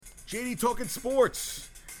JD Talking Sports.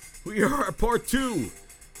 We are at part 2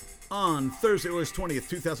 on Thursday, August 20th,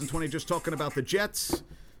 2020. Just talking about the Jets.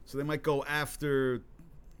 So they might go after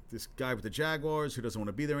this guy with the Jaguars who doesn't want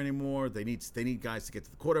to be there anymore. They need guys to get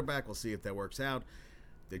to the quarterback. We'll see if that works out.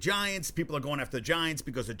 The Giants, people are going after the Giants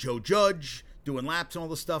because of Joe Judge doing laps and all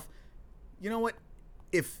this stuff. You know what?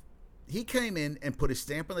 If he came in and put his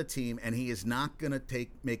stamp on the team, and he is not going to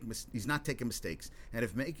he's not taking mistakes. And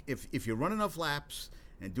if you run enough laps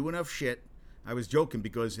and do enough shit, I was joking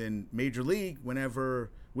because in Major League,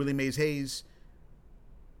 whenever Willie Mays Hayes,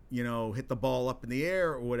 hit the ball up in the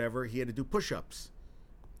air or whatever, he had to do push-ups.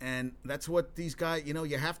 And that's what these guys,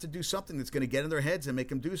 you have to do something that's going to get in their heads and make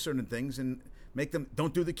them do certain things and make them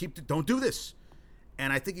don't do this.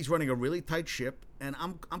 And I think he's running a really tight ship, and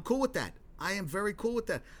I'm cool with that. I am very cool with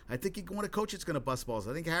that. I think he can want a coach that's going to bust balls.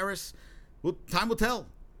 I think Harris, time will tell.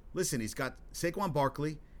 Listen, he's got Saquon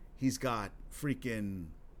Barkley. He's got freaking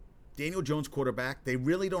Daniel Jones, quarterback. They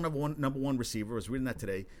really don't have one number one receiver. I was reading that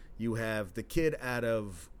today. You have the kid out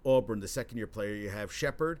of Auburn, the second-year player. You have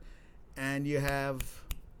Shepard, and you have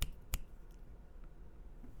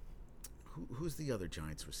who's the other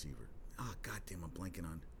Giants receiver? Oh, goddamn, I'm blanking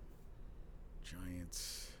on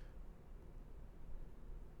Giants.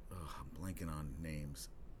 Oh, I'm blanking on names.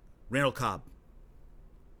 Randall Cobb.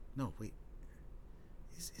 No, wait.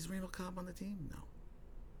 Is Randall Cobb on the team? No.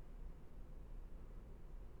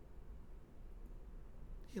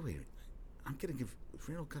 Yeah, wait. I'm going to give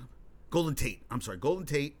Randall Cobb. Golden Tate. I'm sorry. Golden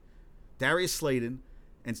Tate, Darius Slayton,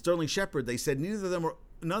 and Sterling Shepard. They said none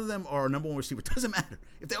of them are a number one receiver. It doesn't matter.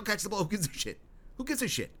 If they don't catch the ball, who gives a shit? Who gives a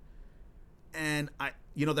shit? And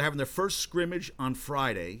they're having their first scrimmage on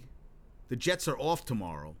Friday. The Jets are off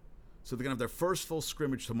tomorrow, so they're going to have their first full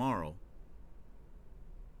scrimmage tomorrow.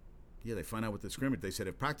 Yeah, they find out what the scrimmage. They said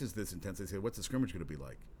if practice is this intense, they said, what's the scrimmage going to be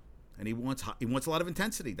like? And he wants a lot of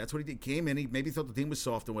intensity. That's what he did. Came in, he maybe thought the team was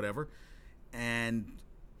soft or whatever, and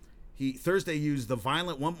he Thursday used the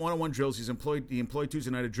violent one-on-one drills. He employed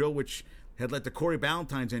Tuesday night a drill which had led to Corey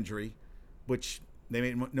Ballantyne's injury, which they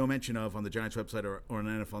made no mention of on the Giants website or on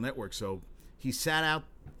NFL Network. So he sat out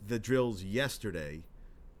the drills yesterday.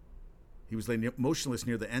 He was laying motionless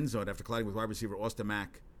near the end zone after colliding with wide receiver Austin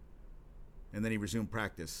Mack, and then he resumed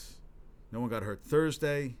practice. No one got hurt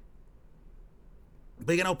Thursday.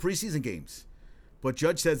 But preseason games. But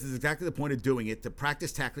Judge says this is exactly the point of doing it, to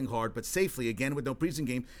practice tackling hard but safely, again, with no preseason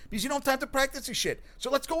game, because you don't have time to practice this shit. So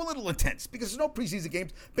let's go a little intense, because there's no preseason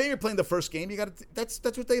games. Maybe you're playing the first game. That's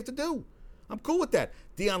what they have to do. I'm cool with that.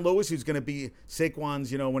 Dion Lewis, who's going to be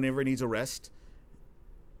Saquon's, whenever he needs a rest.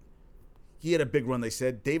 He had a big run, they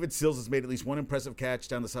said. David Sills has made at least one impressive catch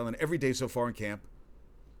down the sideline every day so far in camp,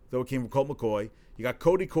 though it came from Colt McCoy. You got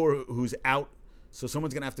Cody Core, who's out, so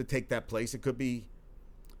someone's going to have to take that place. It could be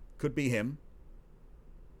him.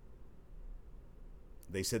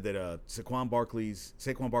 They said that Saquon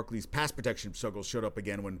Barkley's pass protection struggles showed up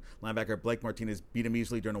again when linebacker Blake Martinez beat him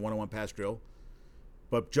easily during a one-on-one pass drill.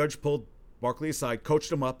 But Judge pulled Barkley aside,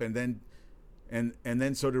 coached him up, and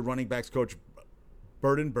then so did running backs coach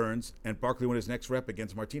Burden Burns, and Barkley won his next rep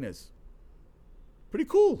against Martinez. Pretty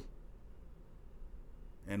cool.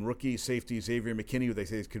 And rookie safety Xavier McKinney, who they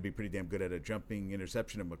say could be pretty damn good at a jumping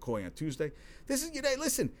interception of McCoy on Tuesday. This is,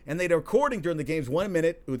 listen, and they're recording during the games 1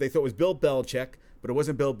 minute, who they thought was Bill Belichick, but it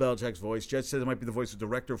wasn't Bill Belichick's voice. Judge says it might be the voice of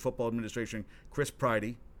Director of Football Administration Chris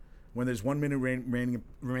Pridey when there's 1 minute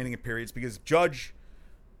remaining in periods, because Judge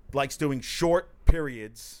likes doing short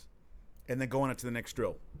periods and then going on to the next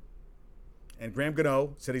drill. And Graham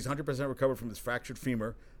Gano said he's 100% recovered from his fractured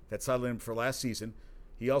femur that sidelined him for last season.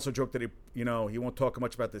 He also joked that he won't talk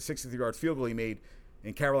much about the 63-yard field goal he made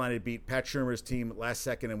in Carolina to beat Pat Shurmur's team last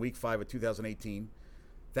second in Week 5 of 2018.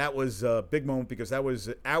 That was a big moment because that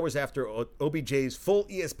was hours after OBJ's full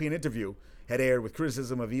ESPN interview had aired with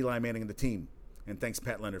criticism of Eli Manning and the team. And thanks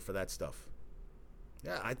Pat Leonard for that stuff.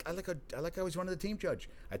 Yeah, I like how he's running the team, Judge.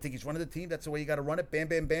 I think he's running the team. That's the way you got to run it. Bam,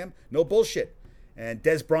 bam, bam. No bullshit. And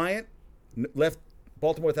Des Bryant left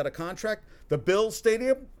Baltimore without a contract. The Bills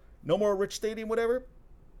Stadium, no more Rich Stadium, whatever.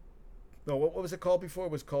 No, what was it called before?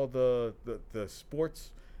 It was called the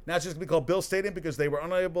Sports. Now it's just going to be called Bill Stadium because they were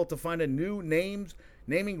unable to find a new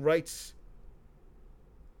naming rights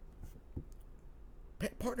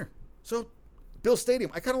partner. So, Bill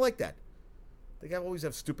Stadium. I kind of like that. They always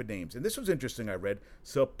have stupid names. And this was interesting, I read.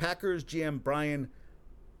 So, Packers GM Brian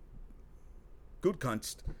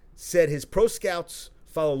Gutekunst said his pro scouts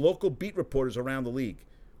follow local beat reporters around the league.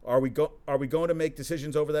 Are we going to make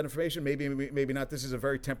decisions over that information? Maybe not. This is a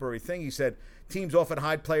very temporary thing. He said teams often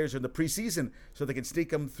hide players in the preseason so they can sneak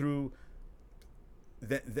them through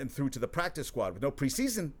them through to the practice squad. With no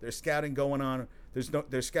preseason, there's scouting going on.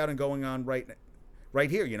 There's scouting going on right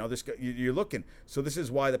here. You're looking. So this is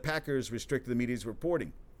why the Packers restricted the media's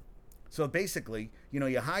reporting. So basically,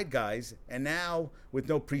 you hide guys, and now with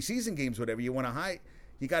no preseason games, whatever you want to hide,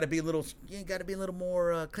 you got to be a little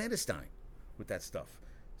more clandestine with that stuff.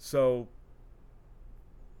 So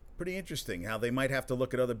pretty interesting how they might have to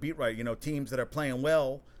look at other beat writers, teams that are playing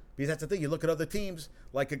well. Because that's the thing. You look at other teams,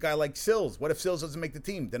 like a guy like Sills. What if Sills doesn't make the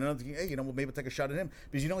team? Then another thing, hey, we'll maybe take a shot at him.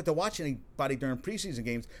 Because you don't get to watch anybody during preseason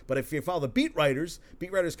games. But if you follow the beat writers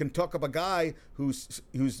can talk up a guy who's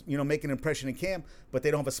making an impression in camp, but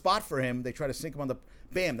they don't have a spot for him. They try to sink him on the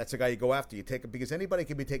bam. That's a guy you go after. You take him because anybody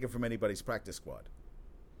can be taken from anybody's practice squad.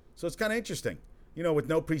 So it's kind of interesting. With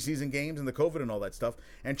no preseason games and the COVID and all that stuff.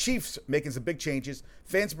 And Chiefs making some big changes.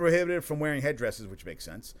 Fans prohibited from wearing headdresses, which makes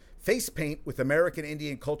sense. Face paint with American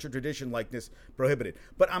Indian culture tradition likeness prohibited.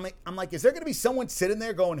 But I'm like, is there going to be someone sitting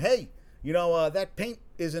there going, hey, that paint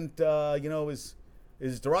isn't,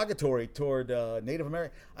 is derogatory toward Native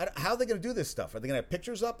American? How are they going to do this stuff? Are they going to have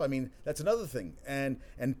pictures up? I mean, that's another thing. And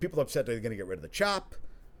people are upset they're going to get rid of the chop.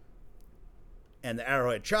 And the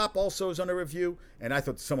Arrowhead Chop also is under review. And I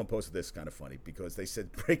thought someone posted this kind of funny because they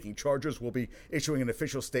said breaking chargers will be issuing an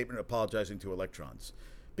official statement apologizing to electrons.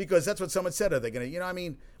 Because that's what someone said. Are they going to, are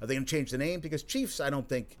they going to change the name? Because Chiefs, I don't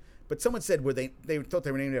think. But someone said they thought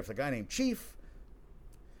they were named after a guy named Chief.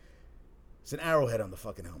 It's an arrowhead on the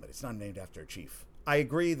fucking helmet. It's not named after a chief. I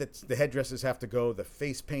agree that the headdresses have to go. The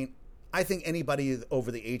face paint. I think anybody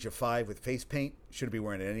over the age of 5 with face paint shouldn't be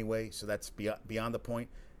wearing it anyway. So that's beyond the point.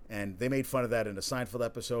 And they made fun of that in a Seinfeld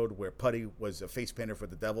episode where Putty was a face painter for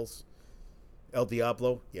the Devils. El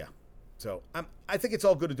Diablo, yeah. So I think it's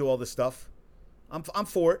all good to do all this stuff. I'm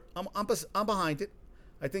for it. I'm behind it.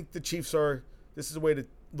 I think the Chiefs this is a way to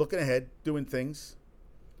looking ahead, doing things.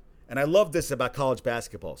 And I love this about college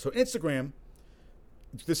basketball. So Instagram,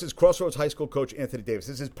 this is Crossroads High School coach Anthony Davis.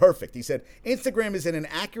 This is perfect. He said, Instagram is an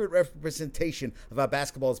inaccurate representation of how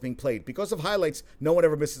basketball is being played. Because of highlights, no one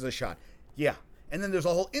ever misses a shot. Yeah. And then there's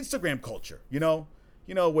a whole Instagram culture,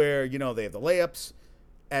 where, they have the layups.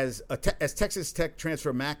 As Texas Tech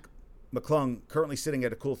transfer Mac McClung, currently sitting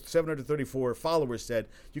at a cool 734 followers, said,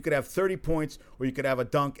 you could have 30 points or you could have a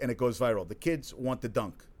dunk and it goes viral. The kids want the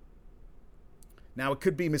dunk. Now, it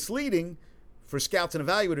could be misleading for scouts and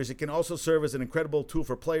evaluators. It can also serve as an incredible tool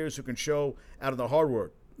for players who can show out of the hard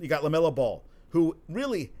work. You got LaMelo Ball, who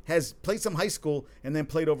really has played some high school and then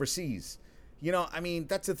played overseas.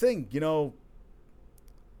 That's the thing,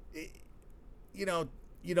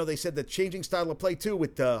 they said that changing style of play, too,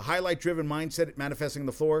 with the highlight-driven mindset manifesting on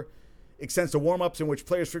the floor, extends to warm-ups in which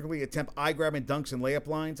players frequently attempt eye-grabbing dunks and layup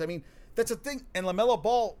lines. I mean, that's a thing. And LaMelo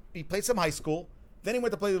Ball, he played some high school. Then he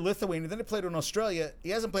went to play with Lithuania. Then he played in Australia.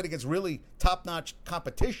 He hasn't played against really top-notch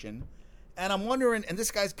competition. And I'm wondering, and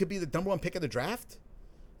this guy could be the number 1 pick of the draft?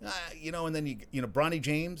 And then, Bronny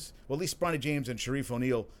James. Well, at least Bronny James and Shareef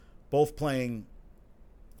O'Neal both playing.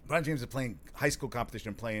 Bronny James is playing high school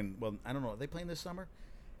competition, well, I don't know. Are they playing this summer?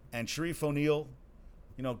 And Shareef O'Neal,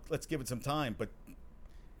 let's give it some time. But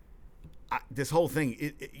this whole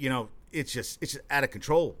thing, it's just out of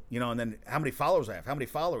control, and then how many followers I have,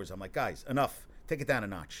 I'm like, guys, enough. Take it down a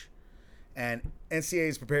notch. And NCAA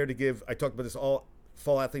is prepared to give, I talked about this, all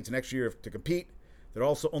fall athletes next year to compete. They're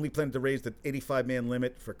also only planning to raise the 85-man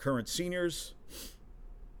limit for current seniors.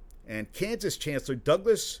 And Kansas Chancellor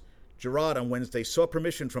Douglas Girard on Wednesday sought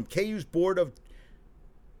permission from KU's board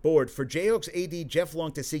for Jayhawks AD Jeff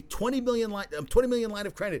Long to seek $20 million line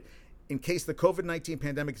of credit in case the COVID-19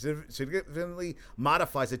 pandemic significantly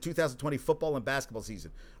modifies the 2020 football and basketball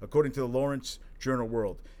season, according to the Lawrence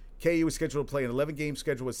Journal-World. KU is scheduled to play an 11-game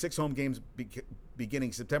schedule with 6 home games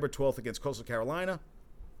beginning September 12th against Coastal Carolina.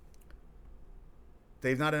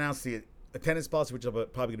 They've not announced the attendance policy, which is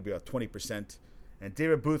probably going to be about 20%. And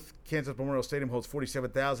David Booth, Kansas Memorial Stadium holds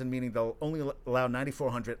 47,000, meaning they'll only allow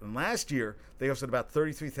 9,400. And last year, they hosted about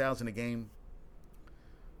 33,000 a game.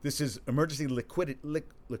 This is emergency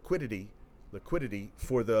liquidity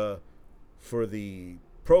for the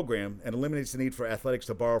program and eliminates the need for athletics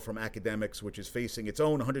to borrow from academics, which is facing its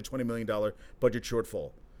own $120 million budget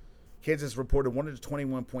shortfall. Kansas reported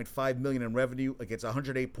 $121.5 million in revenue against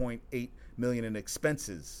 $108.8 million in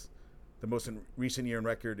expenses, the most in recent year in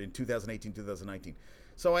record in 2018-2019.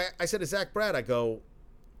 So I said to Zach Brad, I go,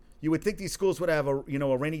 you would think these schools would have a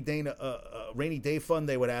rainy day fund.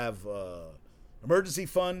 They would have emergency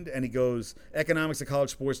fund, and he goes, economics of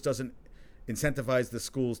college sports doesn't incentivize the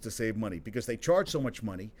schools to save money because they charge so much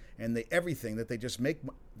money and everything that they just make.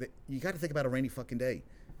 You got to think about a rainy fucking day.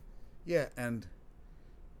 Yeah, and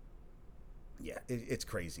Yeah, it's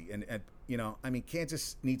crazy. And, you know, I mean,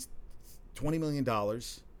 Kansas needs $20 million.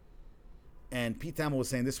 And Pete Thamel was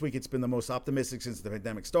saying this week it's been the most optimistic since the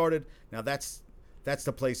pandemic started. Now, that's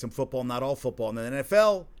to play some football, not all football. And the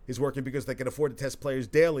NFL is working because they can afford to test players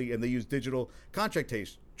daily, and they use digital contract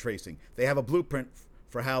tracing. They have a blueprint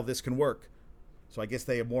for how this can work. So I guess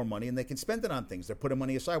they have more money, and they can spend it on things. They're putting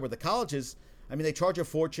money aside. Where the colleges, I mean, they charge a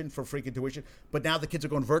fortune for freaking tuition. But now the kids are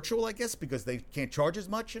going virtual, I guess, because they can't charge as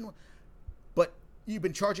much. But you've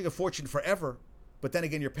been charging a fortune forever. But then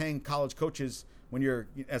again, you're paying college coaches when you're,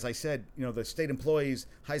 as I said, you know, the state employees,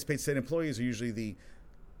 highest paid state employees are usually the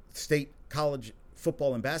state college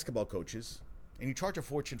football and basketball coaches. And you charge a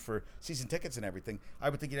fortune for season tickets and everything. I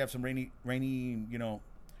would think you'd have some rainy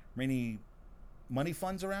money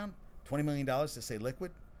funds around. $20 million to say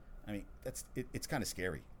liquid. I mean, it's kind of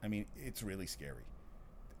scary. I mean, it's really scary.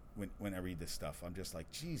 When I read this stuff, I'm just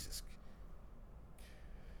like, Jesus.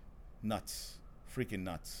 Nuts. Freaking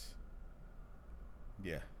nuts.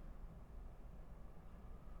 Yeah.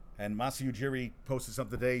 And Masa Ujiri posted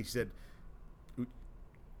something today.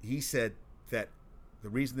 He said that the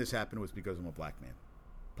reason this happened was because I'm a black man.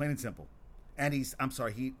 Plain and simple. And I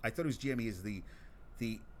thought he was GM. He is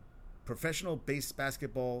the professional base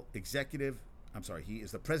basketball executive. I'm sorry, he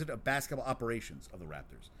is the president of basketball operations of the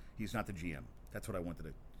Raptors. He's not the GM. That's what I wanted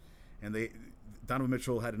to. And Donovan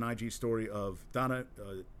Mitchell had an IG story of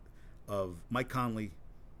Mike Conley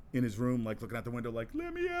in his room, like looking out the window, like,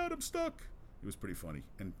 let me out, I'm stuck. It was pretty funny.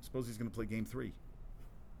 And suppose he's going to play Game 3.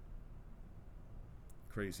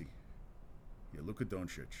 Crazy. Yeah, Luka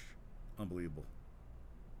Doncic. Unbelievable.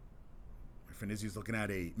 My friend Izzy's looking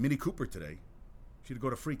at a Mini Cooper today. She had to go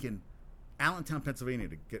to freaking Allentown, Pennsylvania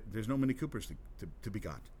to get. There's no Mini Coopers to be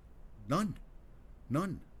got. None.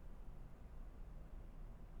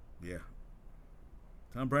 Yeah.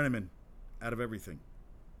 Tom Brenneman, out of everything.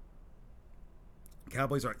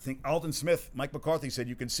 Cowboys aren't. Alden Smith, Mike McCarthy said,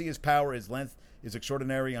 you can see his power, his length is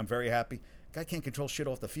extraordinary. I'm very happy. Guy can't control shit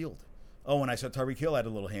off the field. Oh, and I saw Tyreek Hill had a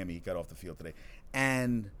little hammy. He got off the field today.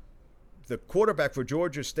 And the quarterback for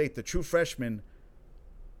Georgia State, the true freshman,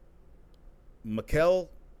 Mikel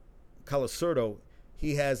Colasurdo,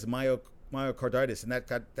 he has myocarditis, and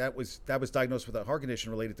that was diagnosed with a heart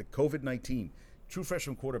condition related to COVID-19. True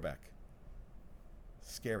freshman quarterback.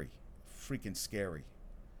 Scary. Freaking scary.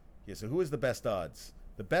 Yeah, so who is the best odds?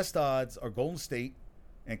 The best odds are Golden State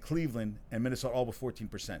and Cleveland and Minnesota, all with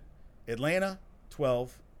 14%. Atlanta,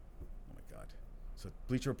 12. Oh my God. So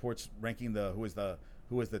Bleacher Report's ranking who is the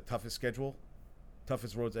toughest schedule,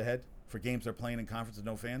 toughest roads ahead for games they're playing in conference with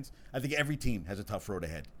no fans. I think every team has a tough road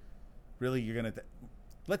ahead. Really, you're gonna.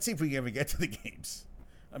 Let's see if we can ever get to the games.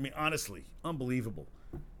 I mean, honestly, unbelievable.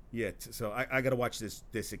 Yeah. So I got to watch this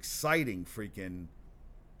exciting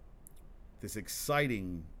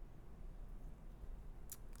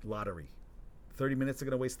lottery. 30 minutes they're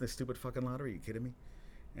going to waste in this stupid fucking lottery. Are you kidding me?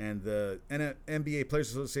 And the NBA Players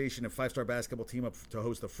Association and five-star basketball team up to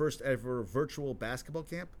host the first ever virtual basketball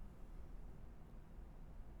camp.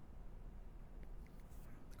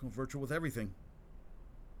 They're going virtual with everything.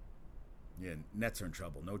 Yeah, Nets are in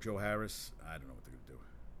trouble. No Joe Harris. I don't know what they're going to do.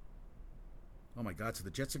 Oh my God, so the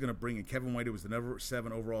Jets are going to bring in Kevin White, who was the number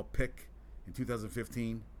 7 overall pick in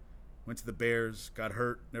 2015. Went to the Bears, got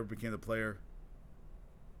hurt, never became the player.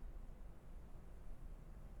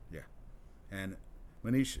 Yeah. And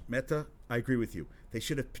Manish Mehta, I agree with you. They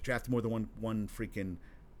should have drafted more than one freaking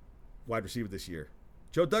wide receiver this year.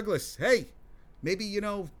 Joe Douglas, hey, maybe,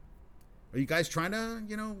 are you guys trying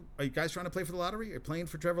to play for the lottery? Are you playing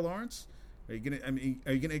for Trevor Lawrence? Are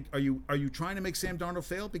you trying to make Sam Darnold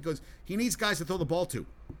fail? Because he needs guys to throw the ball to.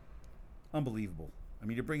 Unbelievable. I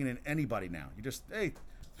mean, you're bringing in anybody now. You're just,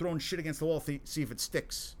 throwing shit against the wall, see if it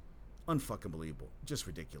sticks. Unfucking believable. Just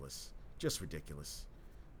ridiculous.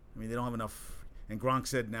 I mean, they don't have enough. And Gronk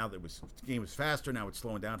said now that the game was faster, now it's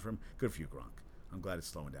slowing down for him. Good for you, Gronk. I'm glad it's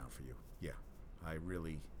slowing down for you. Yeah, I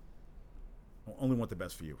really only want the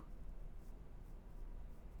best for you.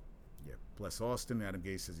 Yeah, bless Austin. Adam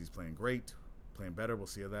Gase says he's playing great, playing better. We'll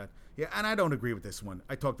see how that. Yeah, and I don't agree with this one.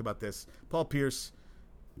 I talked about this. Paul Pierce,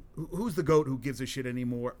 who's the GOAT? Who gives a shit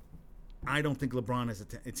anymore? I don't think LeBron has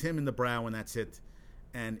it's him in the brow, and that's it.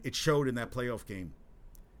 And it showed in that playoff game.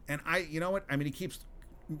 And you know what? I mean, he keeps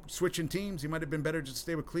switching teams. He might have been better just to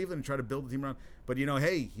stay with Cleveland and try to build the team around. But,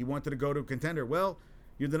 hey, he wanted to go to a contender. Well,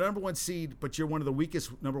 you're the number 1 seed, but you're one of the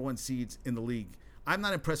weakest number 1 seeds in the league. I'm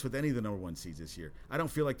not impressed with any of the number 1 seeds this year. I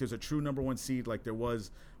don't feel like there's a true number 1 seed like there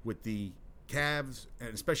was with the Cavs,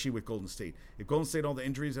 and especially with Golden State. If Golden State, all the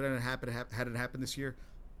injuries that had happened this year,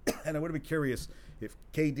 and I would have been curious if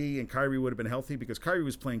KD and Kyrie would have been healthy, because Kyrie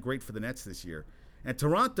was playing great for the Nets this year. And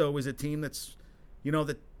Toronto is a team that's,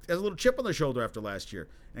 that has a little chip on their shoulder after last year.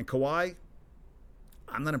 And Kawhi,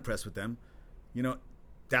 I'm not impressed with them.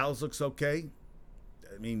 Dallas looks okay.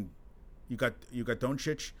 I mean, you got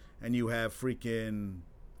Doncic, and you have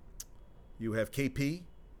KP,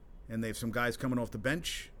 and they have some guys coming off the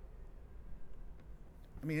bench.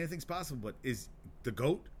 I mean, anything's possible, but is the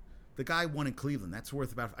GOAT? The guy won in Cleveland. That's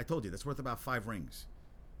worth about 5 rings.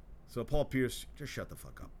 So Paul Pierce, just shut the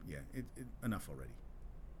fuck up. Yeah, enough already.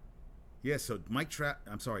 Yeah, so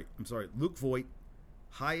Luke Voigt,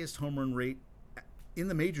 highest home run rate in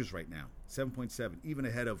the majors right now, 7.7, even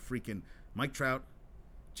ahead of freaking Mike Trout,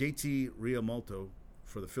 JT Realmuto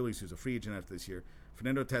for the Phillies, who's a free agent after this year,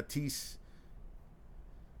 Fernando Tatis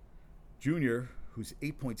Jr., who's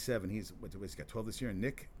 8.7. He's got 12 this year, and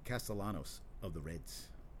Nick Castellanos of the Reds.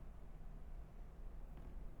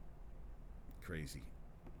 Crazy.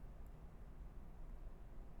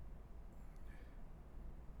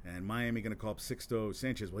 And Miami going to call up Sixto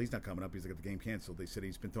Sanchez. Well, he's not coming up. He's got the game canceled. They said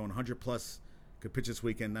he's been throwing 100 plus. Could pitch this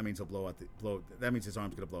weekend. That means he'll that means his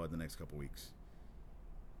arm's going to blow out in the next couple weeks.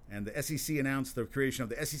 And the SEC announced the creation of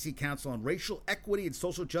the SEC Council on Racial Equity and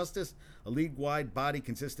Social Justice, a league-wide body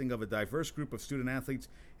consisting of a diverse group of student athletes,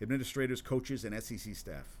 administrators, coaches, and SEC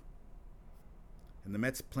staff. And the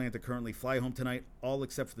Mets plan to currently fly home tonight, all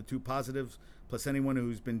except for the 2 positives, plus anyone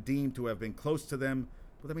who's been deemed to have been close to them.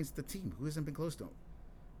 Well, that means the team. Who hasn't been close to them?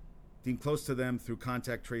 Deemed close to them through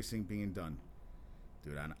contact tracing being done.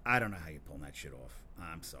 Dude, I don't know how you're pulling that shit off.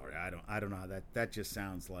 I'm sorry. I don't know how that just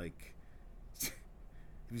sounds like if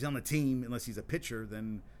he's on the team, unless he's a pitcher,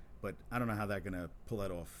 then, but I don't know how they're going to pull that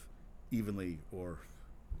off evenly or.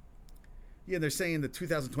 Yeah, they're saying the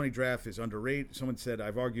 2020 draft is underrated. Someone said,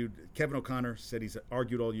 Kevin O'Connor said he's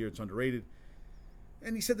argued all year it's underrated.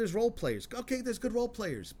 And he said there's role players. Okay, there's good role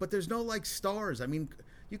players, but there's no stars. I mean,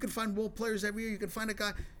 you can find role players every year. You can find a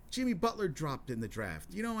guy. Jimmy Butler dropped in the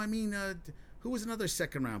draft. Who was another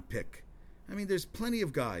second-round pick? I mean, there's plenty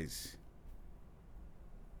of guys.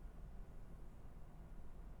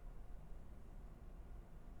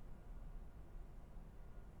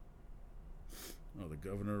 Oh, the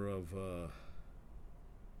governor of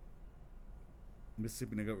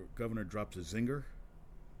Mississippi governor drops a zinger.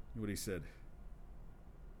 What he said.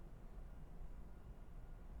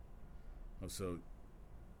 Oh, so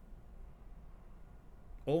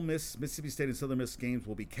Ole Miss, Mississippi State, and Southern Miss games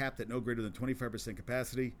will be capped at no greater than 25%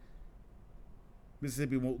 capacity.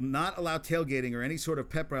 Mississippi will not allow tailgating or any sort of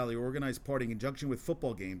pep rally or organized party in conjunction with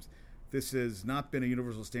football games. This has not been a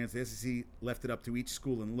universal stance. The SEC left it up to each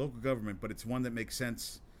school and local government, but it's one that makes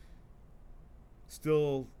sense.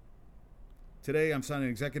 Still, today I'm signing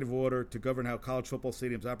an executive order to govern how college football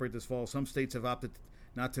stadiums operate this fall. Some states have opted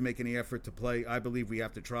not to make any effort to play. I believe we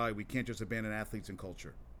have to try. We can't just abandon athletes and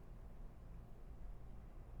culture.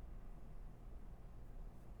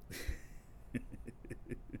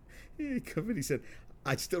 He said,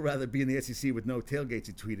 I'd still rather be in the SEC with no tailgates,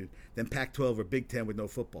 he tweeted, than Pac-12 or Big Ten with no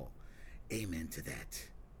football. Amen to that.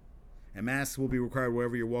 And masks will be required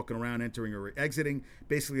wherever you're walking around, entering or exiting,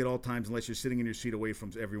 basically at all times, unless you're sitting in your seat away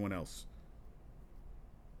from everyone else.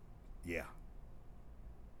 Yeah.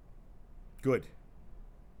 Good.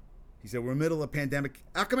 He said, we're in the middle of a pandemic.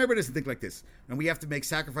 How come everybody doesn't think like this? And we have to make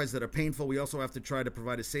sacrifices that are painful. We also have to try to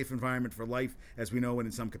provide a safe environment for life, as we know, and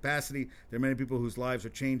in some capacity. There are many people whose lives are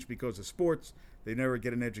changed because of sports. They never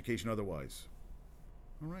get an education otherwise.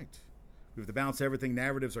 All right. We have to balance everything.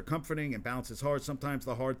 Narratives are comforting, and balance is hard. Sometimes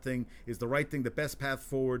the hard thing is the right thing. The best path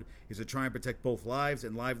forward is to try and protect both lives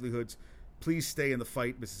and livelihoods. Please stay in the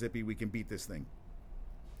fight, Mississippi. We can beat this thing.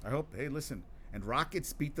 I hope. Hey, listen. And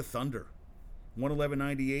Rockets beat the Thunder.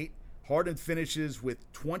 111-98. Harden finishes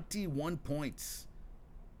with 21 points.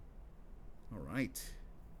 All right.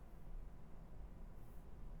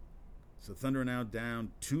 So Thunder now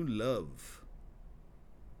down 2-0.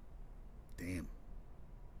 Damn.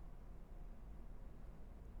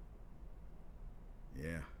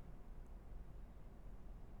 Yeah.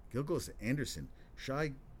 Gilgeous-Anderson.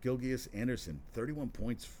 Shai Gilgeous-Anderson, 31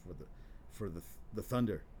 points for the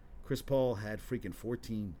Thunder. Chris Paul had freaking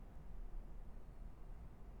 14.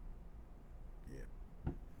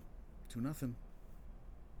 2-0.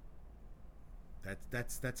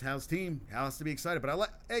 That's Hal's team. Hal has to be excited. But I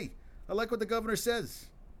like what the governor says.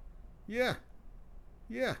 Yeah.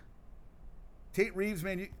 Tate Reeves,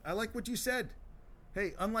 man, I like what you said.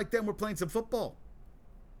 Hey, unlike them, we're playing some football.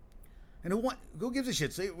 And who gives a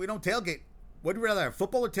shit? Say we don't tailgate. What would you rather have,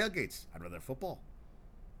 football or tailgates? I'd rather have football.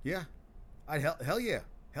 Yeah. Hell yeah.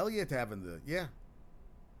 Hell yeah to having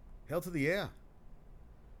hell to the yeah.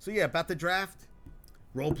 So yeah, about the draft.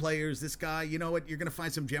 role players. This guy, you know what? You're going to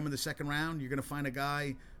find some gem in the second round. You're going to find a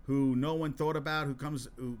guy who no one thought about, who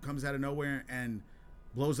comes out of nowhere and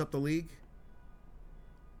blows up the league.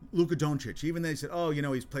 Luka Doncic. Even they said, oh, you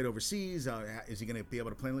know, he's played overseas. Is he going to be able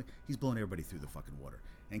to play in the league? He's blowing everybody through the fucking water.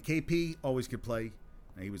 And KP always could play.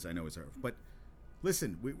 I know he's hurt. But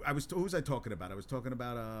listen, who was I talking about? I was talking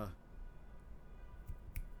about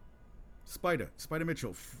Spider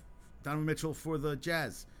Mitchell, Donovan Mitchell for the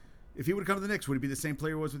Jazz. If he would have come to the Knicks, would he be the same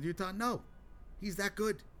player he was with Utah? No. He's that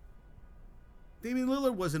good. Damian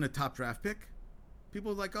Lillard wasn't a top draft pick.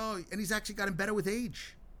 People were like, oh, and he's actually gotten better with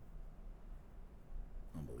age.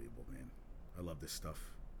 Unbelievable, man. I love this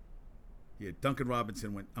stuff. Yeah, Duncan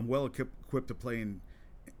Robinson went, I'm well equipped to play in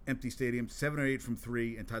empty stadiums, 7 or 8 from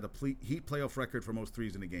 3, and tied the Heat playoff record for most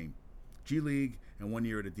threes in a game. G League and 1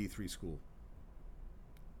 year at a D3 school.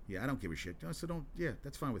 Yeah, I don't give a shit. So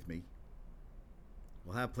that's fine with me.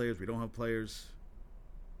 We'll have players, we don't have players.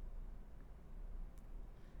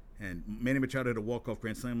 And Manny Machado had a walk-off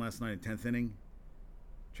grand slam last night in 10th inning.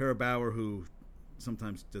 Trevor Bauer, who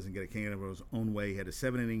sometimes doesn't get a king out of his own way, had a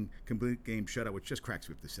 7-inning complete game shutout, which just cracks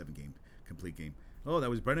me up, the 7-game complete game. Oh, that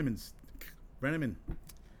was Brenneman.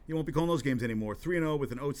 He won't be calling those games anymore. 3-0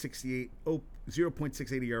 with an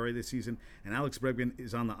 0.68 ERA this season. And Alex Bregman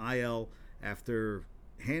is on the IL after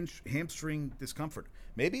hamstring discomfort.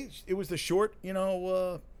 Maybe it was the short,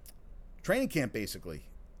 training camp, basically.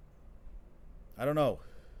 I don't know.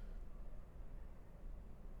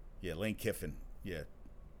 Yeah, Lane Kiffin. Yeah.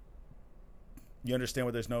 You understand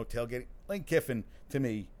why there's no tailgating? Lane Kiffin, to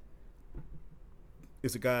me,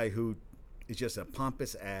 is a guy who is just a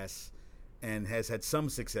pompous ass and has had some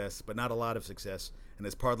success, but not a lot of success, and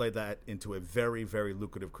has parlayed that into a very, very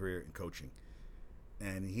lucrative career in coaching.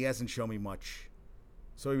 And he hasn't shown me much.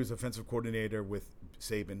 So he was offensive coordinator with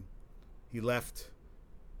Saban. He left,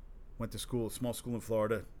 went to school, small school in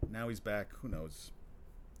Florida. Now he's back. Who knows?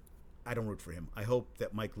 I don't root for him. I hope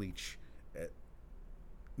that Mike Leach at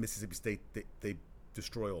Mississippi State, they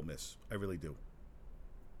destroy Ole Miss. I really do.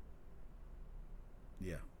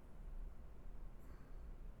 Yeah.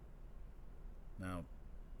 Now,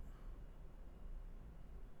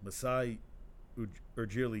 Masai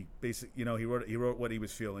Ujiri, basically, he wrote what he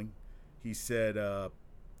was feeling. He said,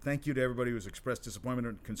 thank you to everybody who has expressed disappointment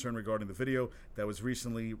and concern regarding the video that was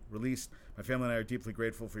recently released. My family and I are deeply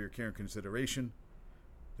grateful for your care and consideration.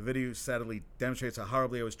 The video sadly demonstrates how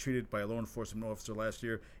horribly I was treated by a law enforcement officer last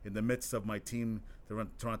year in the midst of my team, the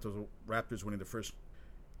Toronto Raptors, winning the first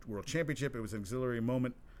World Championship. It was an exhilarating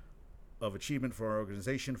moment of achievement for our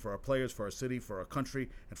organization, for our players, for our city, for our country,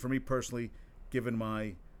 and for me personally, given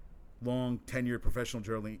my long tenured professional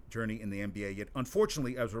journey in the NBA. Yet,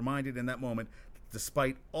 unfortunately, I was reminded in that moment,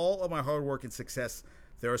 despite all of my hard work and success,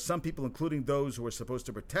 there are some people, including those who are supposed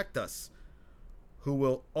to protect us, who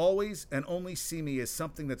will always and only see me as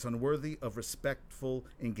something that's unworthy of respectful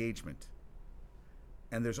engagement.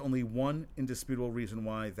 And there's only one indisputable reason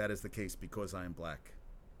why that is the case, because I am black.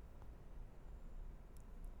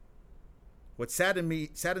 What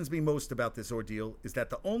saddens me most about this ordeal is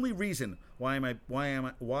that the only reason why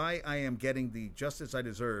I am getting the justice I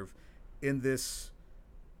deserve in this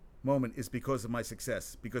moment is because of my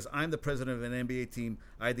success. Because I'm the president of an NBA team,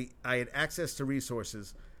 I had access to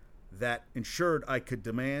resources that ensured I could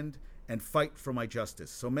demand and fight for my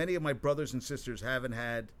justice. So many of my brothers and sisters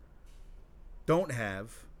don't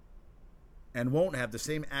have, and won't have the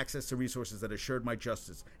same access to resources that assured my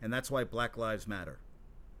justice. And that's why Black Lives Matter.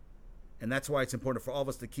 And that's why it's important for all of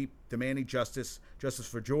us to keep demanding justice. Justice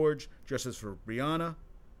for George, justice for Breonna,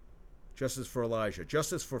 justice for Elijah,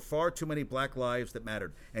 justice for far too many black lives that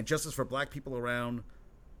mattered, and justice for black people around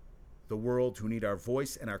the world who need our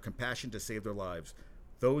voice and our compassion to save their lives.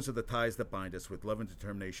 Those are the ties that bind us. With love and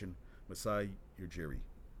determination, Masai Ujiri.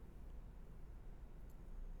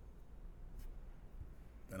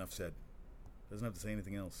 Enough said. Doesn't have to say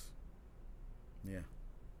anything else. Yeah.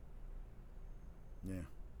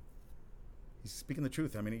 He's speaking the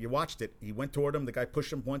truth. I mean, you watched it. He went toward him. The guy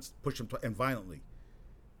pushed him once, and violently.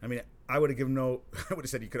 I mean, I would have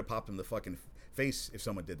said you could have popped him in the fucking face if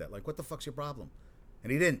someone did that. Like, what the fuck's your problem?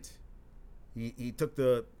 And he didn't. He took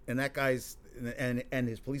and that guy's, and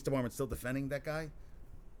his police department's still defending that guy?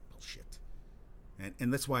 Bullshit.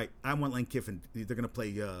 And that's why I want Lane Kiffin. They're going to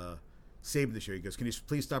play Saban this year. He goes, can you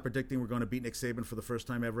please stop predicting we're going to beat Nick Saban for the first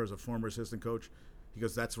time ever as a former assistant coach? He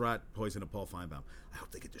goes, that's right, poison to Paul Feinbaum. I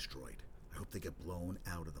hope they get destroyed. I hope they get blown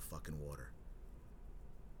out of the fucking water.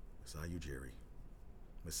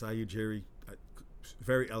 Masai Ujiri,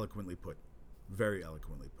 very eloquently put. Very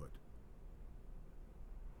eloquently put.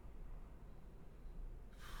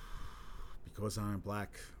 Because I'm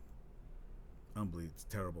black, Unbelievable. It's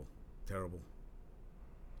terrible. Terrible.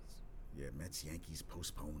 Yeah, Mets Yankees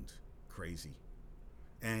postponed. Crazy.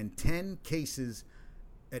 And 10 cases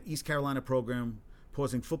at East Carolina program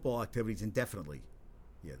pausing football activities indefinitely.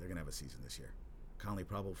 Yeah, they're going to have a season this year. Conley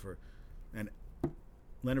probable for... And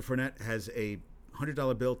Leonard Fournette has a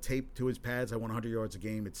 $100 bill taped to his pads. I want 100 yards a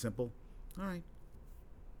game. It's simple. All right.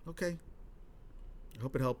 Okay. I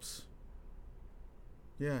hope it helps.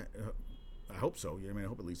 Yeah, I hope so. Yeah, I mean, I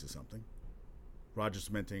hope it leads to something. Rodgers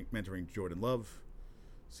mentoring Jordan Love.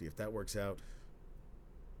 See if that works out.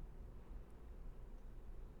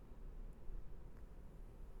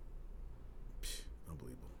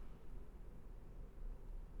 Unbelievable.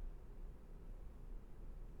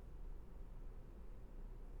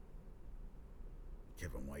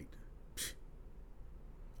 Kevin White.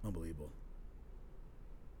 Unbelievable.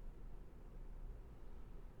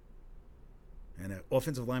 And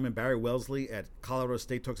offensive lineman Barry Wellesley at Colorado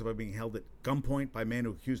State talks about being held at gunpoint by a man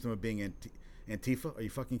who accused him of being Antifa. Are you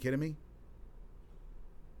fucking kidding me?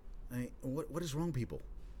 What is wrong, people?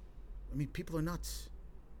 I mean, people are nuts.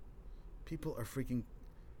 People are freaking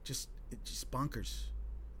just bonkers.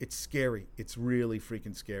 It's scary. It's really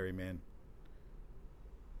freaking scary, man.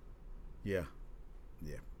 Yeah.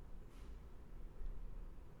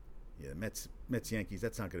 Yeah, Mets Yankees,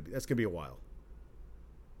 that's gonna be a while.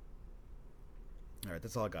 All right,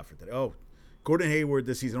 that's all I got for today. Oh, Gordon Hayward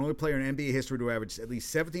this season, only player in NBA history to average at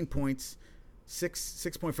least 17 points,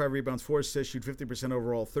 6.5 rebounds, 4 assists, shoot 50%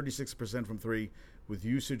 overall, 36% from 3, with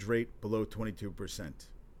usage rate below 22%.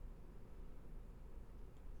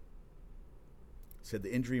 Said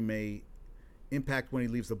the injury may impact when he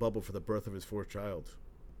leaves the bubble for the birth of his 4th child.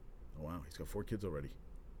 Oh, wow, he's got 4 kids already.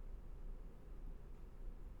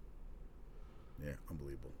 Yeah,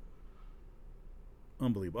 unbelievable.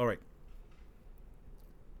 Unbelievable. All right.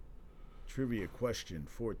 Trivia question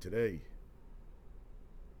for today.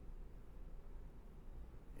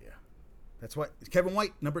 Yeah. That's why Kevin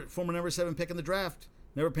White, former number 7 pick in the draft,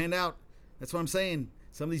 never panned out. That's what I'm saying.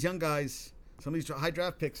 Some of these young guys, some of these high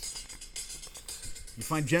draft picks, you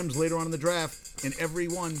find gems later on in the draft in every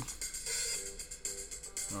one.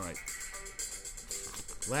 All right.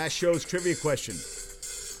 Last show's trivia question.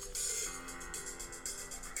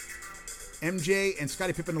 MJ and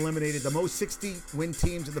Scottie Pippen eliminated the most 60-win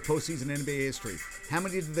teams in the postseason in NBA history. How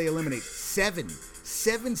many did they eliminate? 7.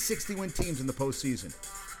 7 60-win teams in the postseason.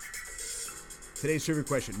 Today's trivia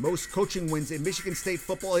question. Most coaching wins in Michigan State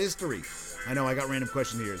football history. I know I got random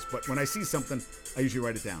question here, but when I see something, I usually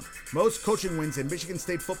write it down. Most coaching wins in Michigan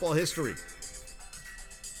State football history.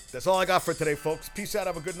 That's all I got for today, folks. Peace out.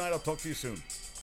 Have a good night. I'll talk to you soon.